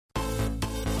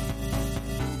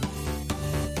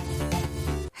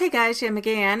Hey guys, Jen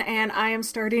McGann, and I am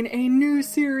starting a new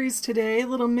series today,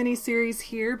 little mini-series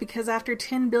here, because after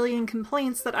 10 billion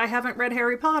complaints that I haven't read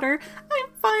Harry Potter, I'm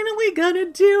finally gonna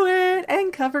do it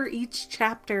and cover each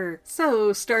chapter.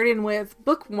 So, starting with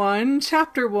Book 1,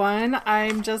 Chapter 1,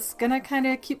 I'm just gonna kind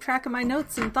of keep track of my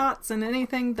notes and thoughts and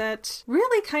anything that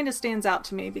really kind of stands out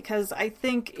to me, because I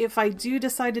think if I do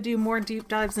decide to do more deep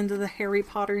dives into the Harry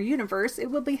Potter universe, it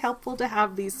will be helpful to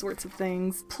have these sorts of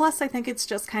things. Plus, I think it's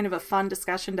just kind of a fun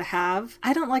discussion to have.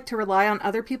 I don't like to rely on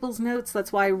other people's notes.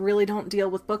 That's why I really don't deal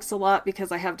with books a lot,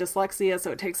 because I have dyslexia,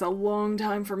 so it takes a long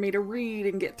time for me to read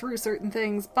and get through certain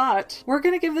things, but we're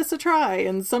gonna give this a try,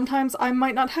 and sometimes I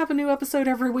might not have a new episode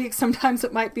every week. Sometimes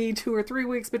it might be 2 or 3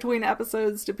 weeks between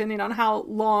episodes, depending on how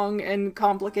long and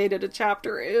complicated a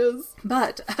chapter is.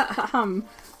 But,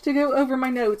 to go over my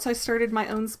notes, I started my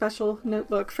own special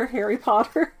notebook for Harry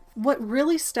Potter. What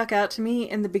really stuck out to me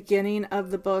in the beginning of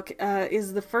the book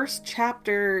is the first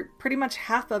chapter. Pretty much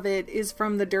half of it is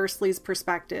from the Dursleys'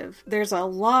 perspective. There's a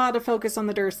lot of focus on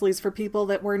the Dursleys for people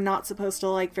that we're not supposed to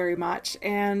like very much.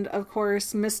 And of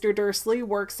course, Mr. Dursley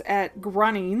works at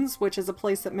Grunnings, which is a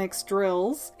place that makes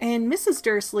drills. And Mrs.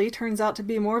 Dursley turns out to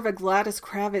be more of a Gladys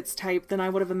Kravitz type than I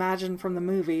would have imagined from the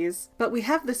movies. But we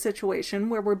have this situation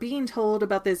where we're being told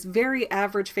about this very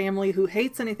average family who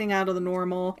hates anything out of the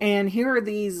normal. And here are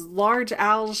these large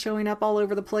owls showing up all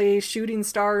over the place, shooting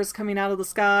stars coming out of the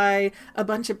sky, a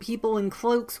bunch of people in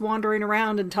cloaks wandering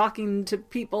around and talking to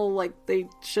people like they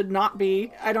should not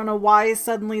be. I don't know why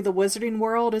suddenly the wizarding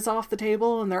world is off the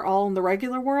table and they're all in the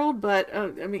regular world, but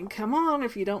I mean, come on,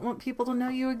 if you don't want people to know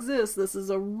you exist, this is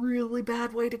a really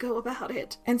bad way to go about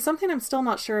it. And something I'm still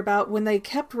not sure about, when they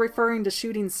kept referring to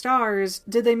shooting stars,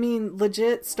 did they mean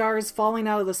legit stars falling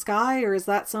out of the sky, or is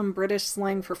that some British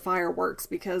slang for fireworks?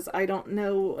 Because I don't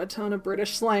know a ton of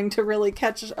British slang to really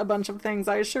catch a bunch of things,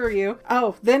 I assure you.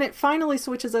 Oh, then it finally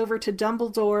switches over to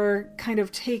Dumbledore kind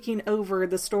of taking over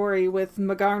the story with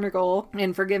McGonagall.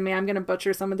 And forgive me, I'm going to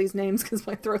butcher some of these names because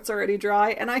my throat's already dry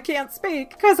and I can't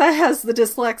speak because I has the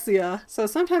dyslexia. So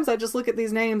sometimes I just look at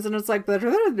these names and it's like blah,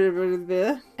 blah, blah, blah,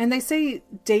 blah. And they say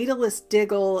Daedalus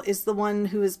Diggle is the one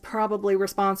who is probably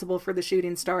responsible for the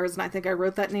shooting stars, and I think I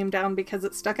wrote that name down because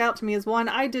it stuck out to me as one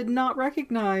I did not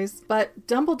recognize. But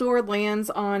Dumbledore lands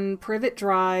on Privet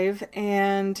Drive,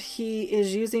 and he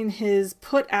is using his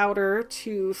put-outer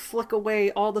to flick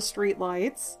away all the street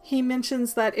lights. He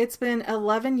mentions that it's been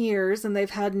 11 years and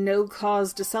they've had no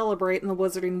cause to celebrate in the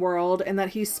wizarding world, and that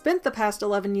he spent the past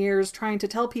 11 years trying to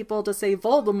tell people to say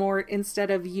Voldemort instead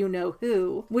of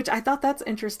you-know-who, which I thought that's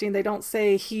interesting. They don't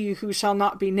say he who shall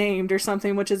not be named or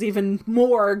something, which is even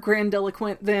more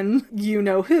grandiloquent than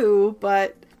you-know-who,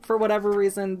 but for whatever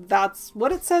reason, that's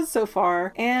what it says so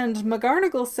far. And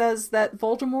McGonagall says that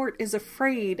Voldemort is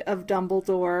afraid of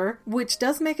Dumbledore, which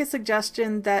does make a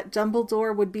suggestion that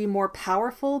Dumbledore would be more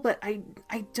powerful, but I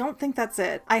don't think that's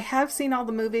it. I have seen all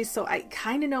the movies, so I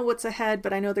kind of know what's ahead,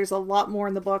 but I know there's a lot more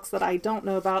in the books that I don't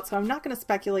know about, so I'm not going to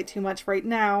speculate too much right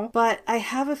now. But I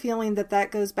have a feeling that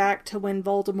that goes back to when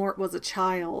Voldemort was a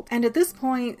child. And at this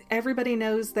point, everybody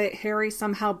knows that Harry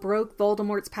somehow broke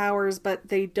Voldemort's powers, but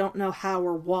they don't know how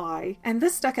or why. And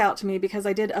this stuck out to me because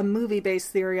I did a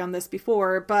movie-based theory on this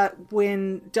before, but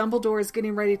when Dumbledore is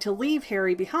getting ready to leave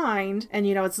Harry behind, and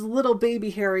it's little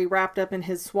baby Harry wrapped up in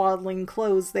his swaddling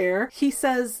clothes there, he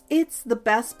says it's the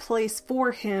best place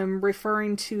for him,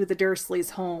 referring to the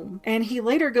Dursleys' home. And he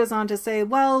later goes on to say,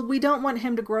 well, we don't want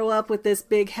him to grow up with this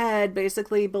big head,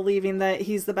 basically believing that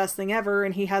he's the best thing ever,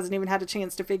 and he hasn't even had a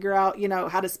chance to figure out,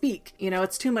 how to speak.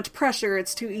 It's too much pressure,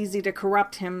 it's too easy to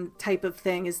corrupt him type of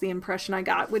thing is the impression I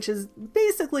got, which is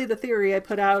basically the theory I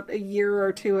put out a year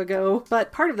or two ago.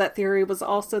 But part of that theory was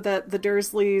also that the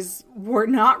Dursleys were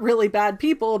not really bad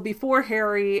people before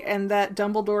Harry, and that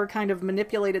Dumbledore kind of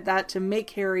manipulated that to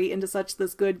make Harry into such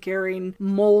this good, caring,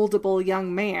 moldable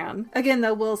young man. Again,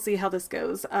 though, we'll see how this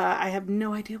goes. I have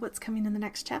no idea what's coming in the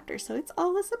next chapter, so it's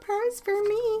all a surprise for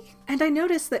me. And I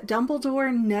noticed that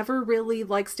Dumbledore never really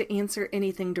likes to answer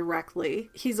anything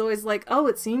directly. He's always like, oh,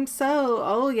 it seems so.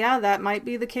 Oh, yeah, that might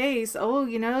be the case. Oh,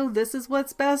 this is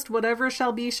what's best, whatever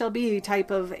shall be type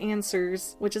of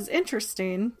answers, which is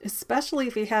interesting, especially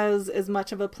if he has as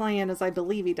much of a plan as I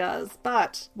believe he does,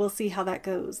 but we'll see how that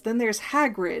goes. Then there's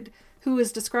Hagrid, who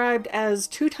is described as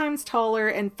 2 times taller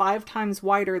and 5 times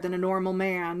wider than a normal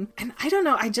man. And I don't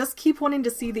know, I just keep wanting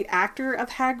to see the actor of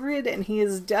Hagrid, and he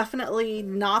is definitely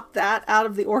not that out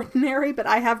of the ordinary, but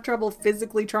I have trouble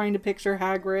physically trying to picture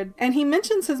Hagrid. And he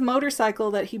mentions his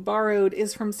motorcycle that he borrowed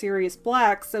is from Sirius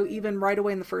Black, so even right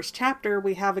away in the first chapter,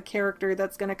 we have a character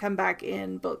that's going to come back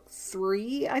in book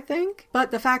 3, I think.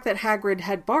 But the fact that Hagrid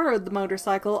had borrowed the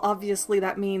motorcycle, obviously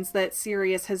that means that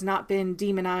Sirius has not been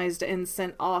demonized and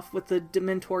sent off with the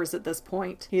Dementors at this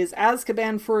point. He is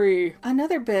Azkaban free.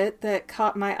 Another bit that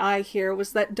caught my eye here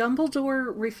was that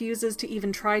Dumbledore refuses to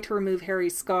even try to remove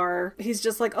Harry's scar. He's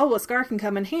just like, oh, a scar can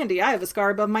come in handy. I have a scar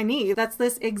above my knee. That's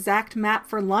this exact map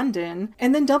for London.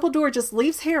 And then Dumbledore just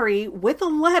leaves Harry with a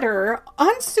letter,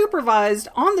 unsupervised,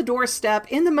 on the doorstep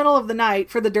in the middle of the night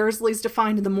for the Dursleys to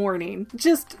find in the morning.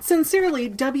 Just sincerely,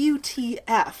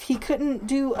 WTF. He couldn't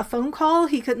do a phone call.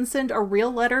 He couldn't send a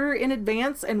real letter in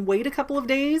advance and wait a couple of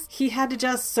days. He had to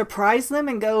just surprise them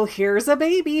and go, here's a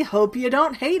baby. Hope you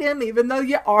don't hate him, even though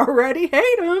you already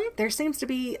hate him. There seems to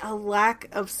be a lack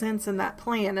of sense in that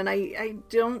plan, and I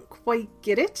don't quite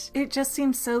get it. It just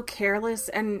seems so careless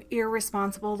and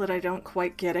irresponsible that I don't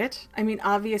quite get it. I mean,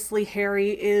 obviously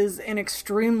Harry is an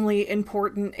extremely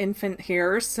important infant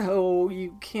here, so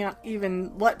you can't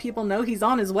even let people know he's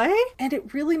on his way. And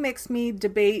it really makes me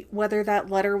debate whether that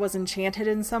letter was enchanted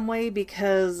in some way,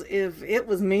 because if it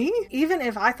was me, even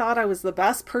if I thought I was the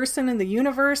best person in the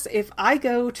universe, if I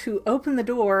go to open the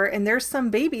door and there's some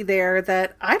baby there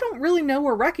that I don't really know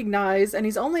or recognize, and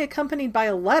he's only accompanied by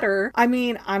a letter, I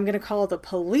mean, I'm gonna call the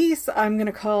police, I'm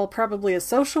gonna call probably a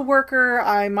social worker,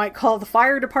 I might call the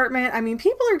fire department. I mean,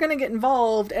 people are gonna get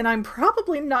involved, and I'm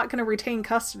probably not gonna retain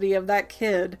custody of that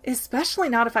kid, especially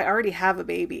not if I already have a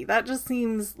baby. That just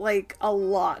seems like a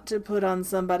lot to put on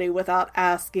somebody without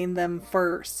asking them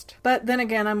first. But then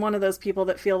again, I'm one of those people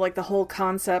that feel like the whole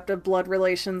concept of blood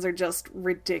relations are just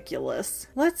ridiculous.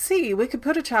 Let's see, we could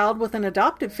put a child with an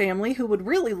adoptive family who would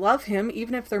really love him,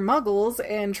 even if they're muggles,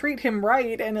 and treat him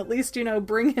right, and at least,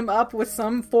 bring him up with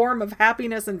some form of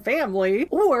happiness and family.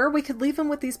 Or we could leave him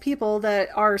with these people that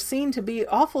are seen to be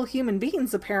awful human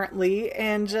beings, apparently,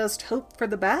 and just hope for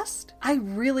the best. I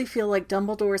really feel like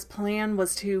Dumbledore's plan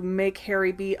was to make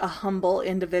Harry be a humble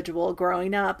individual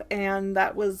growing up, and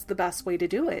that was the best way to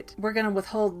do it. We're gonna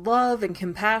withhold love and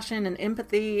compassion and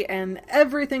empathy and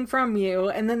everything from you,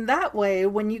 and then that way,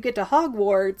 when you get to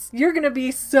Hogwarts, you're gonna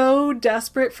be so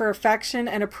desperate for affection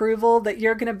and approval that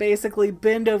you're gonna basically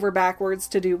bend over backwards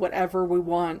to do whatever we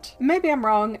want. Maybe I'm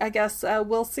wrong. I guess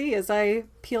we'll see as I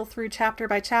peel through chapter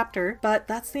by chapter, but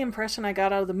that's the impression I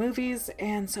got out of the movies,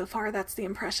 and so far that's the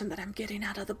impression that I'm getting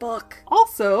out of the book.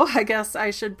 Also, I guess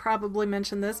I should probably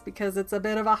mention this because it's a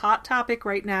bit of a hot topic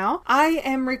right now. I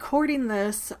am recording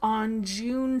this on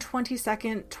June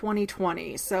 22nd,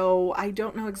 2020, so I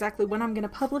don't know exactly when I'm going to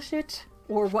publish it,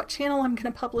 or what channel I'm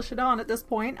going to publish it on at this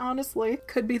point, honestly.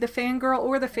 Could be the Fangirl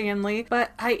or the Fanly,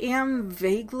 but I am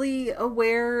vaguely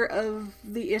aware of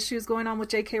the issues going on with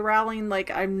J.K. Rowling.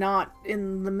 Like, I'm not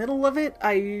in the middle of it.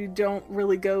 I don't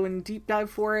really go and deep dive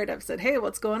for it. I've said, hey,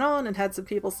 what's going on? And had some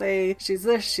people say, she's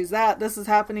this, she's that, this is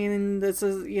happening, and this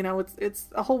is, it's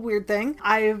a whole weird thing.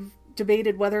 I've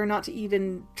debated whether or not to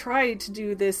even try to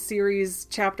do this series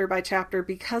chapter by chapter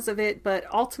because of it, but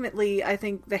ultimately I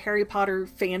think the Harry Potter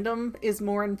fandom is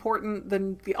more important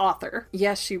than the author.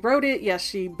 Yes, she wrote it, yes,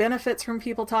 she benefits from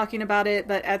people talking about it,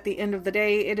 but at the end of the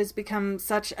day, it has become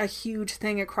such a huge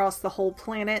thing across the whole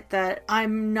planet that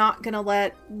I'm not gonna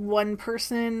let one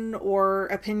person or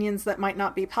opinions that might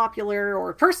not be popular, or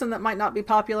a person that might not be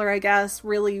popular, I guess,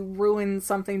 really ruin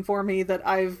something for me that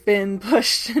I've been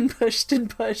pushed and pushed and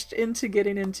pushed into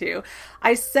getting into.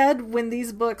 I said when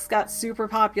these books got super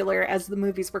popular as the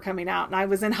movies were coming out, and I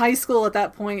was in high school at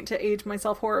that point, to age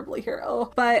myself horribly here.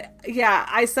 But yeah,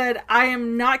 I said I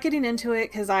am not getting into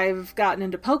it because I've gotten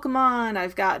into Pokemon,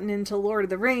 I've gotten into Lord of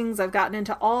the Rings, I've gotten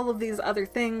into all of these other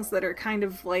things that are kind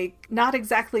of like, not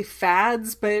exactly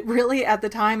fads, but really at the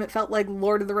time it felt like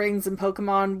Lord of the Rings and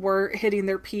Pokemon were hitting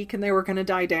their peak and they were going to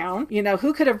die down.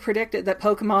 Who could have predicted that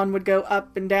Pokemon would go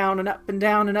up and down and up and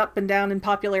down and up and down in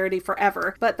popularity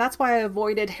forever? But that's why I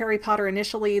avoided Harry Potter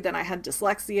initially. Then I had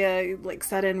dyslexia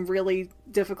set in really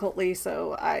difficultly,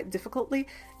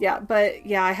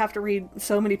 I have to read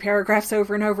so many paragraphs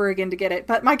over and over again to get it.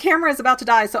 But my camera is about to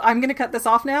die, so I'm gonna cut this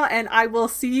off now, and I will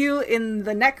see you in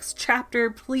the next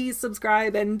chapter. Please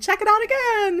subscribe and check it out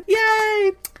again.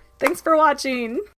 Yay! Thanks for watching.